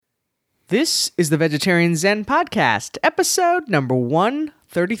This is the Vegetarian Zen Podcast, episode number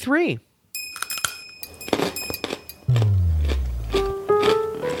 133.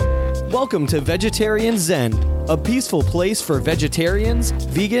 Welcome to Vegetarian Zen, a peaceful place for vegetarians,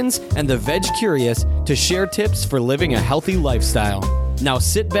 vegans, and the veg curious to share tips for living a healthy lifestyle. Now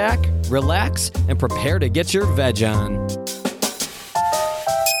sit back, relax, and prepare to get your veg on.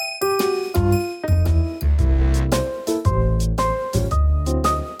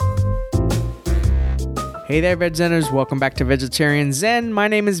 Hey there, Veg Zeners. Welcome back to Vegetarian Zen. My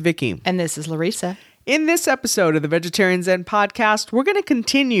name is Vicky. And this is Larissa. In this episode of the Vegetarian Zen Podcast, we're going to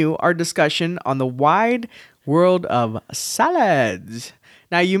continue our discussion on the wide world of salads.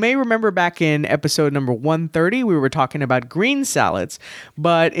 Now, you may remember back in episode number 130, we were talking about green salads.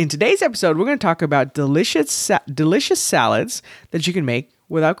 But in today's episode, we're going to talk about delicious salads that you can make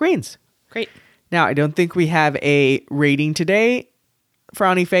without greens. Great. Now, I don't think we have a rating today,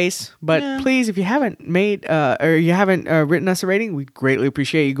 frowny face, but please, if you haven't made or you haven't written us a rating, we greatly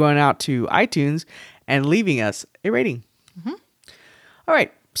appreciate you going out to iTunes and leaving us a rating. Mm-hmm. All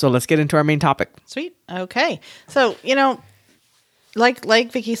right, so let's get into our main topic. Sweet. Okay. So,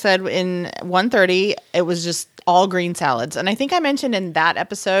 like Vicky said in 130, it was just all green salads. And I think I mentioned in that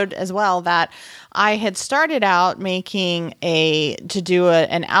episode as well that I had started out making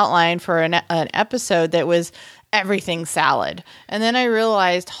an outline for an episode that was everything salad. And then I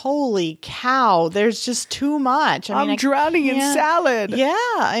realized, holy cow, there's just too much. I'm drowning in salad. Yeah.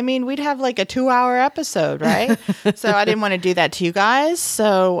 I mean, we'd have like a 2-hour episode, right? So I didn't want to do that to you guys.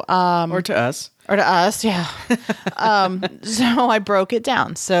 So, or to us. Yeah. So I broke it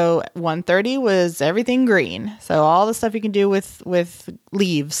down. So 130 was everything green. So all the stuff you can do with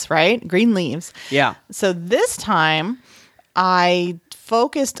leaves, right? Green leaves. Yeah. So this time I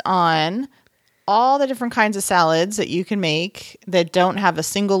focused on all the different kinds of salads that you can make that don't have a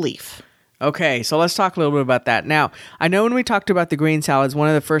single leaf. Okay, so let's talk a little bit about that. Now, I know when we talked about the green salads, one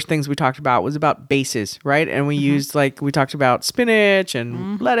of the first things we talked about was about bases, right? And we used, we talked about spinach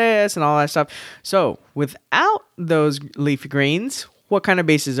and lettuce and all that stuff. So, without those leafy greens, what kind of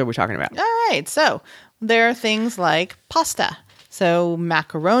bases are we talking about? All right, so there are things like pasta. So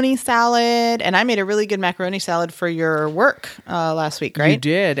macaroni salad, and I made a really good macaroni salad for your work last week, right? You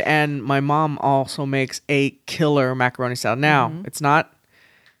did, and my mom also makes a killer macaroni salad. Now, it's not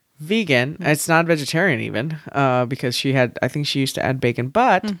vegan, it's not vegetarian even, because I think she used to add bacon,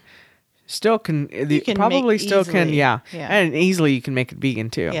 but still can probably still can, yeah, and easily you can make it vegan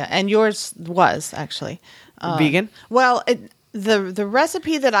too. Yeah, and yours was actually vegan. Well, the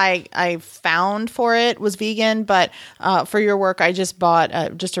recipe that I found for it was vegan, but for your work, I just bought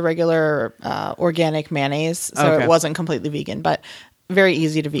just a regular organic mayonnaise, so It wasn't completely vegan, but very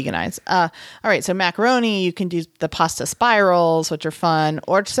easy to veganize. All right, so macaroni, you can do the pasta spirals, which are fun,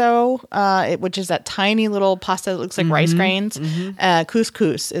 orzo, which is that tiny little pasta that looks like rice grains.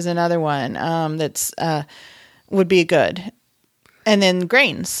 Couscous is another one that's would be good, and then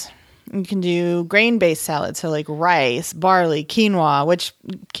grains. You can do grain-based salads, so like rice, barley, quinoa, which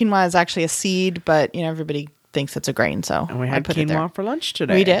quinoa is actually a seed, but everybody thinks it's a grain. So and we had quinoa for lunch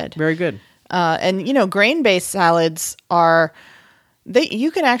today. We did. Very good. And grain-based salads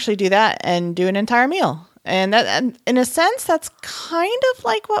you can actually do that and do an entire meal. And in a sense, that's kind of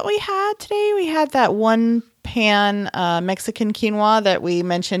like what we had today. We had that one pan Mexican quinoa that we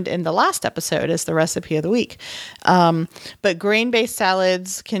mentioned in the last episode as the recipe of the week. But grain-based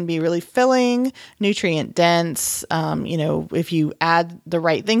salads can be really filling, nutrient dense, if you add the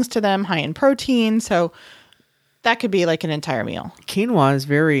right things to them, high in protein. So that could be like an entire meal. Quinoa is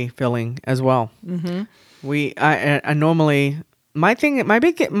very filling as well. Mm-hmm. I normally... My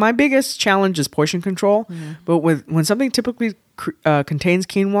biggest challenge is portion control, but when something typically contains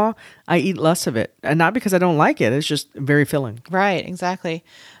quinoa, I eat less of it, and not because I don't like it. It's just very filling. Right, exactly.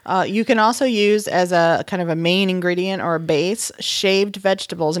 You can also use as a kind of a main ingredient or a base shaved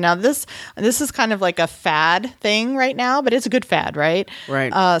vegetables. Now this is kind of like a fad thing right now, but it's a good fad, right?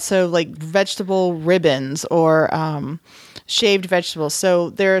 Right. So like vegetable ribbons or shaved vegetables. So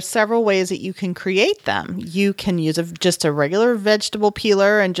there are several ways that you can create them. You can use just a regular vegetable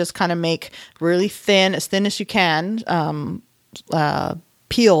peeler and just kind of make really thin, as thin as you can,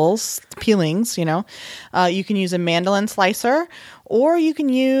 peelings. You can use a mandolin slicer, or you can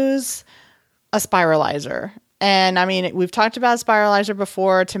use a spiralizer. And I mean, we've talked about a spiralizer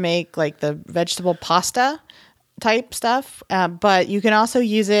before to make like the vegetable pasta type stuff, but you can also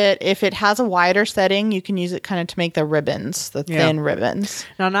use it if it has a wider setting. You can use it kind of to make the ribbons, the thin ribbons.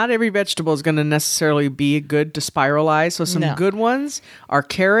 Now, not every vegetable is going to necessarily be good to spiralize. So some good ones are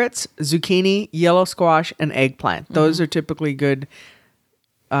carrots, zucchini, yellow squash, and eggplant. Those are typically good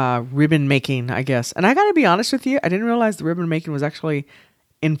ribbon making, I guess. And I got to be honest with you, I didn't realize the ribbon making was actually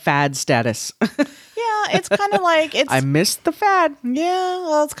in fad status. Yeah, it's kind of like I missed the fad. Yeah,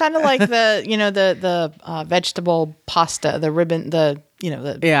 well, it's kind of like the vegetable pasta, the ribbon,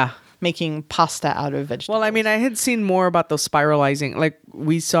 making pasta out of vegetables. Well, I mean, I had seen more about those spiralizing. Like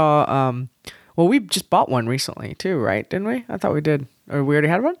we saw, we just bought one recently too, right? Didn't we? I thought we did. Or we already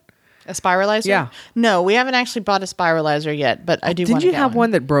had one? A spiralizer? Yeah. No, we haven't actually bought a spiralizer yet, but I do want to Did you have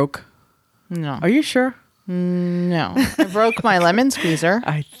one that broke? No. Are you sure? No. I broke my lemon squeezer.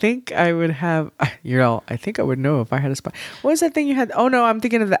 I think I would have, I think I would know if I had a spot. What was that thing you had? Oh, no, I'm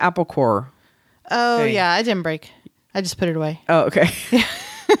thinking of the apple core. Oh, thing. yeah, I didn't break. I just put it away. Oh, okay.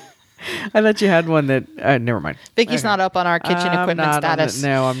 I thought you had one that, never mind. Vicky's not up on our kitchen equipment status.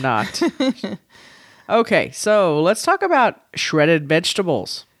 No, I'm not. Okay, so let's talk about shredded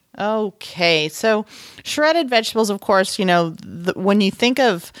vegetables. Okay, so shredded vegetables, of course, when you think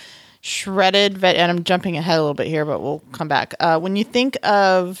of shredded and I'm jumping ahead a little bit here, but we'll come back. When you think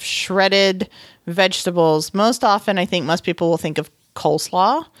of shredded vegetables, most often I think most people will think of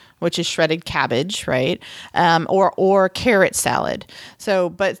coleslaw, which is shredded cabbage, right? Or carrot salad. So,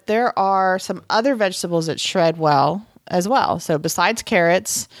 but there are some other vegetables that shred well as well. So besides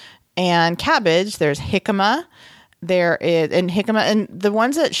carrots and cabbage, there's jicama. And the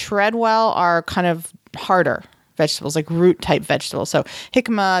ones that shred well are kind of harder vegetables, like root type vegetables. So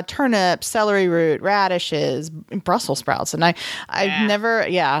jicama, turnips, celery root, radishes, Brussels sprouts. And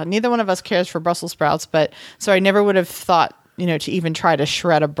neither one of us cares for Brussels sprouts, but so I never would have thought, to even try to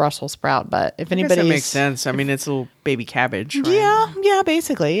shred a Brussels sprout. But if anybody, that makes sense. I mean, it's a little baby cabbage, right? Yeah,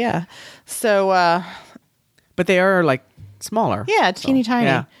 basically, yeah. So, but they are like smaller. Yeah, teeny tiny.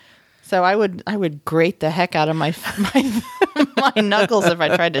 Yeah. So I would grate the heck out of my knuckles if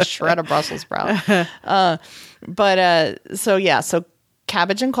I tried to shred a Brussels sprout. So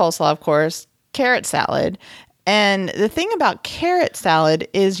cabbage and coleslaw, of course, carrot salad. And the thing about carrot salad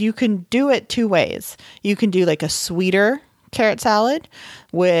is you can do it two ways. You can do like a sweeter carrot salad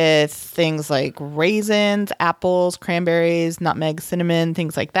with things like raisins, apples, cranberries, nutmeg, cinnamon,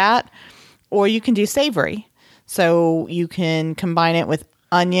 things like that. Or you can do savory. So you can combine it with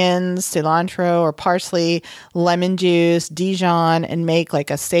onions, cilantro or parsley, lemon juice, Dijon, and make like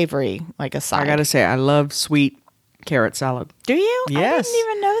a savory, like a side. I gotta say, I love sweet carrot salad. Do you? Yes. I didn't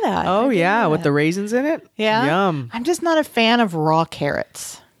even know that. Oh yeah, with the raisins in it. Yeah. Yum. I'm just not a fan of raw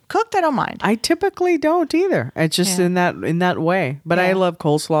carrots. Cooked, I don't mind. I typically don't either. It's just in that way. But I love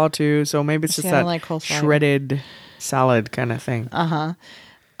coleslaw too, so maybe it's just that like shredded salad kind of thing.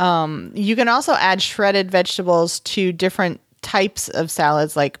 You can also add shredded vegetables to different types of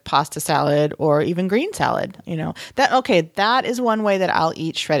salads like pasta salad or even green salad. That is one way that I'll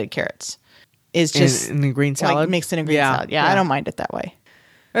eat shredded carrots. Is just in the green salad, like mixed in a green salad. Yeah, I don't mind it that way.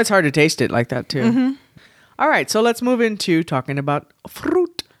 It's hard to taste it like that too. Mm-hmm. All right, so let's move into talking about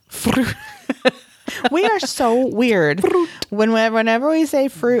fruit. We are so weird. Fruit. Whenever we say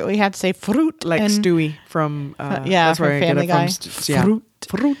fruit, we have to say fruit, like Stewie from that's where I Family Guy.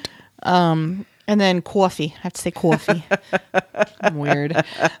 Fruit. And then coffee. I have to say coffee. I'm weird.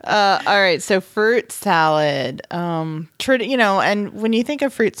 All right. So fruit salad. And when you think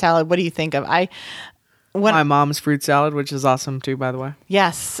of fruit salad, what do you think of? My mom's fruit salad, which is awesome too, by the way.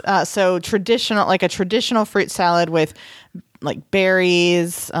 Yes. So a traditional fruit salad with like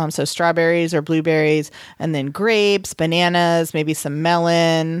berries, so strawberries or blueberries, and then grapes, bananas, maybe some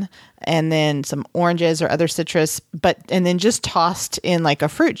melon, and then some oranges or other citrus, and then just tossed in like a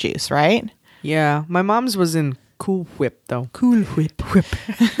fruit juice, right? Yeah, my mom's was in Cool Whip though. Cool Whip.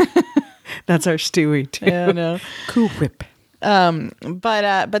 That's our Stewie too. Yeah, no. Cool Whip.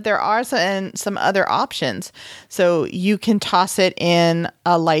 But there are some other options. So you can toss it in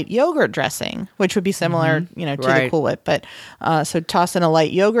a light yogurt dressing, which would be similar, to the Cool Whip. But so toss in a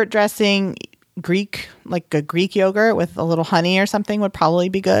light yogurt dressing, like a Greek yogurt with a little honey or something would probably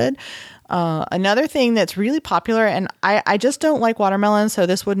be good. Another thing that's really popular, and I just don't like watermelon, so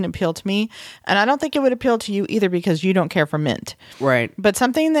this wouldn't appeal to me. And I don't think it would appeal to you either because you don't care for mint. Right. But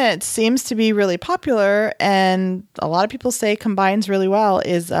something that seems to be really popular and a lot of people say combines really well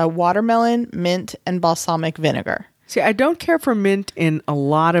is watermelon, mint, and balsamic vinegar. See, I don't care for mint in a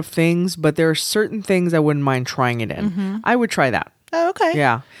lot of things, but there are certain things I wouldn't mind trying it in. Mm-hmm. I would try that. Oh, okay.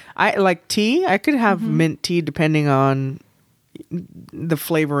 Yeah. I like tea. I could have mint tea depending on the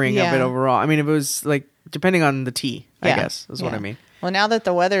flavoring of it overall. I mean, if it was like depending on the tea, I guess is what I mean. Well, now that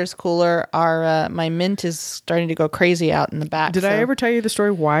the weather's cooler, my mint is starting to go crazy out in the back. Did I ever tell you the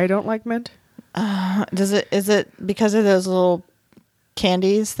story why I don't like mint? Is it because of those little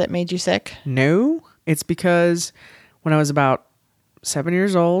candies that made you sick? No, it's because when I was about 7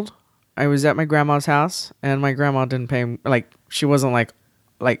 years old. I was at my grandma's house, and my grandma didn't pay. Like, she wasn't like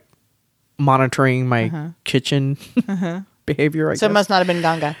monitoring my kitchen behavior. I So guess. it must not have been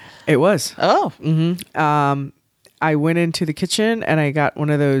Ganga. It was. Oh. I went into the kitchen and I got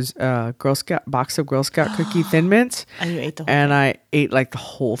one of those box of Girl Scout cookie Thin Mints. And you ate the whole And I ate like the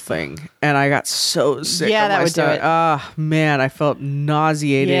whole thing. And I got so sick. Yeah, of that my would do stomach. it. Ah, man, I felt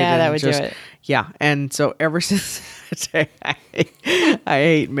nauseated. Yeah, and that would do it. Yeah. And so ever since that day, I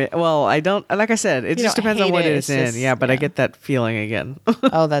hate well, I don't, like I said, it You just don't depends on hate what it, it's it's in. just- Yeah, but I yeah. get that feeling again.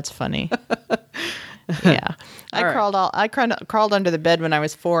 Oh, that's funny. Yeah. All right. I crawled under the bed when I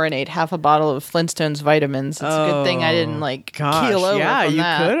was 4 and ate half a bottle of Flintstones vitamins. It's a good thing I didn't keel over yeah, from you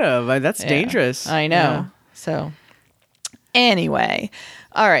that. could have. That's Yeah. dangerous. I know. Yeah. So anyway.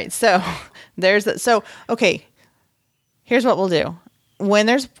 All right. So okay. Here's what we'll do. When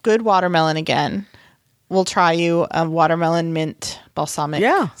there's good watermelon again, we'll try you a watermelon mint balsamic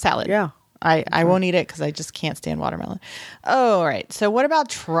salad. Yeah. I won't eat it because I just can't stand watermelon. Oh, all right. So what about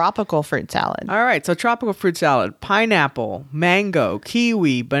tropical fruit salad? All right, so tropical fruit salad: pineapple, mango,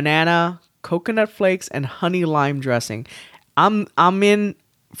 kiwi, banana, coconut flakes, and honey lime dressing. I'm in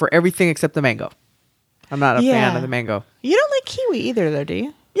for everything except the mango. I'm not a fan of the mango. You don't like kiwi either, though, do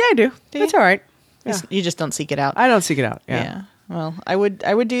you? Yeah, I do. It's you? all right. Yeah. You just don't seek it out. I don't seek it out. Yeah. Yeah. Well, I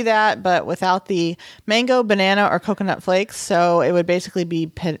would do that, but without the mango, banana, or coconut flakes. So it would basically be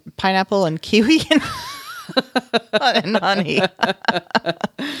pineapple and kiwi and honey.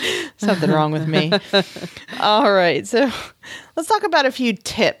 Something wrong with me. All right. So let's talk about a few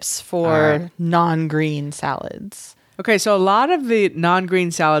tips for non-green salads. Okay, so a lot of the non-green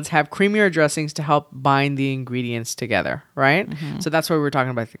salads have creamier dressings to help bind the ingredients together, right? So that's why we were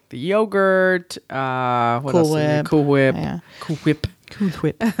talking about the yogurt, what Cool else? Whip. Cool Whip. Yeah. Cool Whip. Cool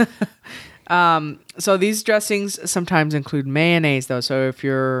Whip. So these dressings sometimes include mayonnaise, though. So if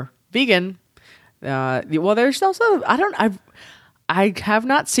you're vegan, well, there's also I have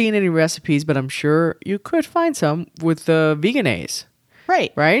not seen any recipes, but I'm sure you could find some with the veganese.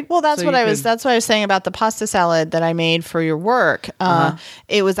 Right? Well, that's So what you I was. could- That's what I was saying about the pasta salad that I made for your work.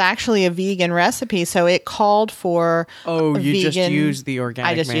 It was actually a vegan recipe, so it called for. Oh, a you just vegan- used the organic.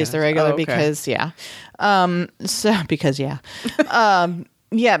 I just used the mayonnaise. regular Oh, okay. because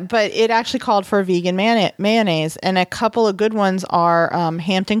yeah, but it actually called for vegan mayonnaise, and a couple of good ones are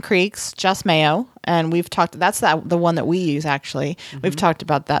Hampton Creek's Just Mayo, and we've talked. That's the one that we use actually. We've talked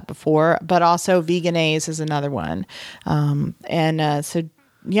about that before, but also Vegenaise is another one, so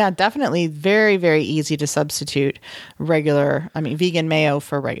yeah, definitely very, very easy to substitute vegan mayo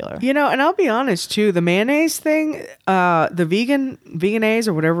for regular. You know, and I'll be honest too, the mayonnaise thing, the Vegenaise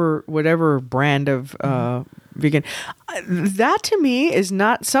or whatever brand of vegan, that to me is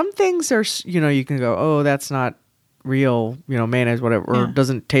not. Some things are, you can go, oh, that's not real, mayonnaise, whatever, or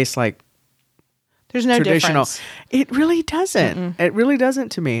doesn't taste like There's no traditional. difference. It really doesn't. It really doesn't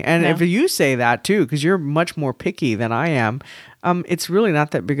to me. And if you say that too, because you're much more picky than I am, it's really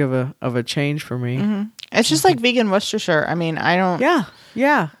not that big of a change for me. It's just like vegan Worcestershire. I mean, I don't.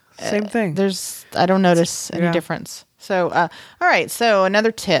 Yeah, same thing. I don't notice any Yeah. difference. So, all right. So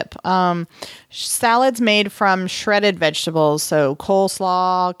another tip: salads made from shredded vegetables. So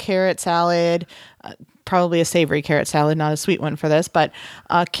coleslaw, carrot salad. Probably a savory carrot salad, not a sweet one for this, but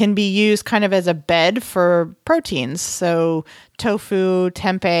can be used kind of as a bed for proteins. So tofu,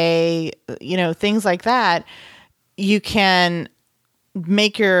 tempeh, things like that. You can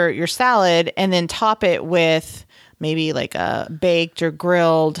make your salad and then top it with maybe like a baked or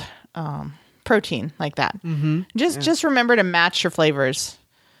grilled protein like that. Just remember to match your flavors.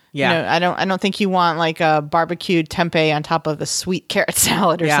 Yeah. I don't think you want like a barbecued tempeh on top of a sweet carrot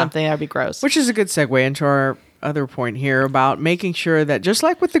salad or something. That'd be gross. Which is a good segue into our other point here about making sure that, just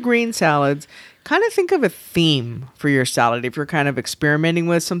like with the green salads, kind of think of a theme for your salad if you're kind of experimenting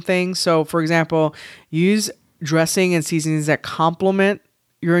with some things. So, for example, use dressing and seasonings that complement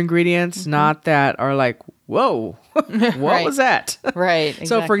your ingredients, not that are like, whoa, what Right. was that? Right. So, for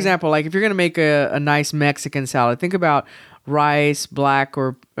exactly. example, like if you're going to make a nice Mexican salad, think about rice, black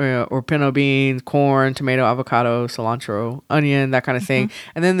or pinto beans, corn, tomato, avocado, cilantro, onion, that kind of thing.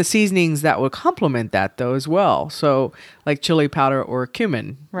 And then the seasonings that would complement that, though, as well. So, like chili powder or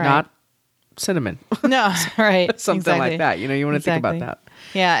cumin, Right. not cinnamon. No, right. Something like exactly. that. You want to think about Exactly.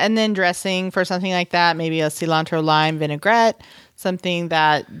 that. Yeah, and then dressing for something like that, maybe a cilantro lime vinaigrette, something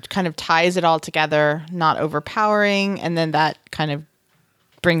that kind of ties it all together, not overpowering. And then that kind of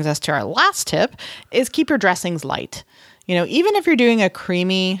brings us to our last tip is keep your dressings light. Even if you're doing a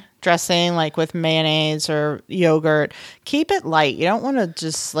creamy dressing like with mayonnaise or yogurt, keep it light. You don't want to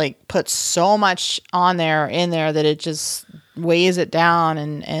just like put so much in there that it just weighs it down,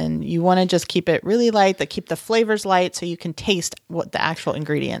 and you want to just keep it really light, keep the flavors light so you can taste what the actual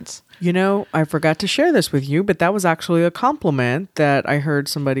ingredients. You know, I forgot to share this with you, but that was actually a compliment that I heard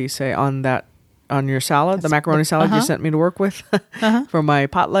somebody say on your salad, the macaroni salad you sent me to work with for my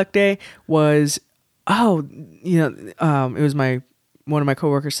potluck day was, it was one of my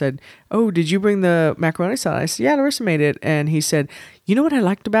coworkers said, "Oh, did you bring the macaroni salad?" I said, "Yeah, Larissa made it." And he said, "You know what I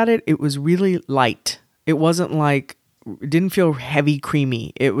liked about it? It was really light. It wasn't like, it didn't feel heavy,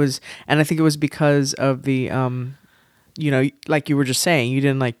 creamy. It was," and I think it was because of the, like you were just saying, you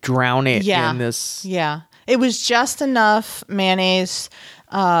didn't like drown it in this. Yeah. It was just enough mayonnaise.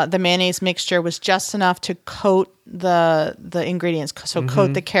 The mayonnaise mixture was just enough to coat the ingredients. So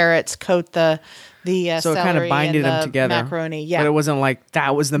coat the carrots, coat the so it kind of binded them together. Macaroni, yeah. But it wasn't like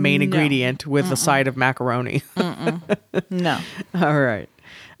that was the main ingredient with a side of macaroni. No. All right.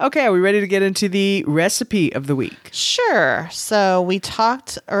 Okay, are we ready to get into the recipe of the week? Sure. So we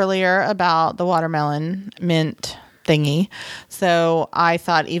talked earlier about the watermelon mint thingy. So I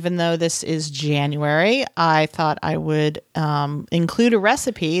thought, even though this is January, I thought I would include a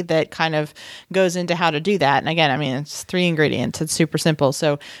recipe that kind of goes into how to do that. And again, I mean, it's 3 ingredients. It's super simple.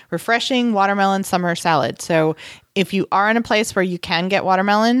 So refreshing watermelon summer salad. So if you are in a place where you can get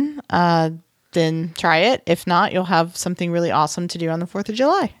watermelon, then try it. If not, you'll have something really awesome to do on the 4th of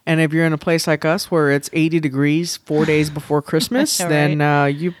July. And if you're in a place like us where it's 80 degrees 4 days before Christmas, then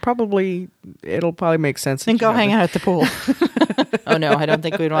it'll probably make sense. Then go hang out at the pool. Oh no, I don't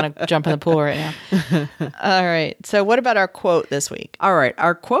think we'd want to jump in the pool right now. All right. So what about our quote this week? All right.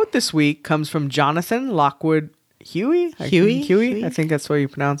 Our quote this week comes from Jonathan Lockwood Huey. Huey. I think that's what you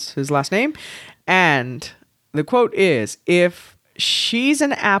pronounce his last name. And the quote is, "If she's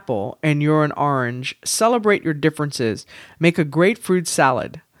an apple and you're an orange, celebrate your differences. Make a great fruit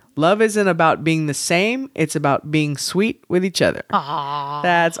salad. Love isn't about being the same. It's about being sweet with each other." Aww.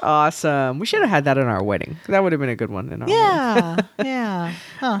 That's awesome. We should have had that in our wedding. That would have been a good one in our wedding. Yeah.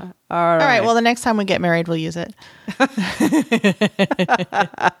 Huh. All right. Well, the next time we get married, we'll use it.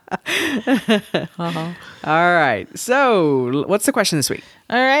 All right. So what's the question this week?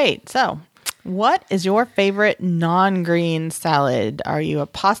 All right. So what is your favorite non-green salad? Are you a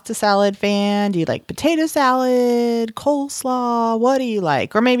pasta salad fan? Do you like potato salad, coleslaw? What do you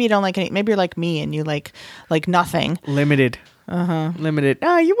like? Or maybe you don't like any. Maybe you're like me and you like nothing. Limited. Limited.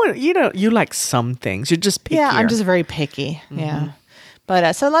 No, you like some things. You're just picky. Yeah, I'm just very picky. Yeah.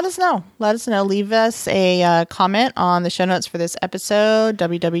 But so let us know. Leave us a comment on the show notes for this episode,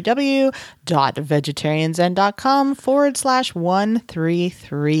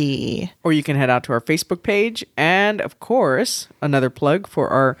 www.vegetarianzen.com/133. Or you can head out to our Facebook page. And of course, another plug for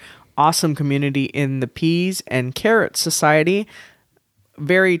our awesome community in the Peas and Carrots Society.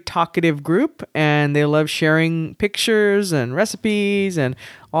 Very talkative group, and they love sharing pictures and recipes and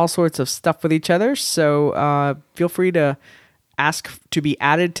all sorts of stuff with each other. So feel free to ask to be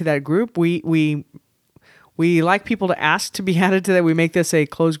added to that group. We like people to ask to be added to that. We make this a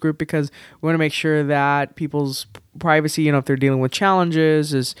closed group because we want to make sure that people's privacy, if they're dealing with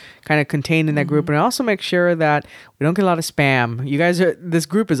challenges, is kind of contained in that group. And also make sure that we don't get a lot of spam. This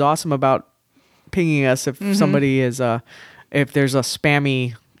group is awesome about pinging us if somebody is if there's a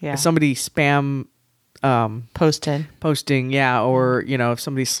spammy, if somebody spam posting, or if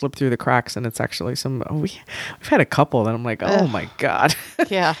somebody slipped through the cracks and it's actually we've had a couple that I'm like, oh my god.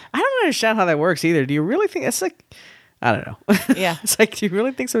 Yeah. I don't understand how that works either. Do you really think it's like, I don't know. Yeah. It's like, do you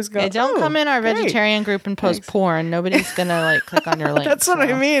really think so? Don't come in our vegetarian group and post porn. Nobody's gonna click on your link. That's what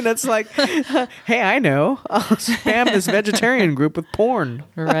I mean. It's like, hey, I know. I'll spam this vegetarian group with porn.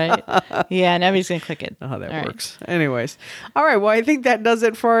 Right. Yeah, nobody's gonna click it. How that works. Right. Anyways. All right. Well, I think that does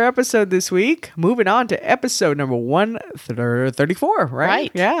it for our episode this week. Moving on to episode number 134, right? Right.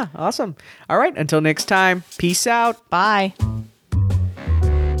 Yeah. Awesome. All right. Until next time. Peace out. Bye.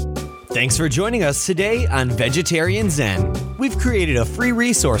 Thanks for joining us today on Vegetarian Zen. We've created a free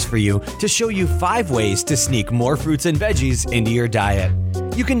resource for you to show you 5 ways to sneak more fruits and veggies into your diet.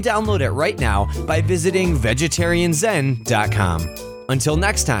 You can download it right now by visiting vegetarianzen.com. Until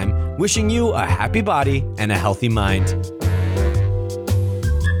next time, wishing you a happy body and a healthy mind.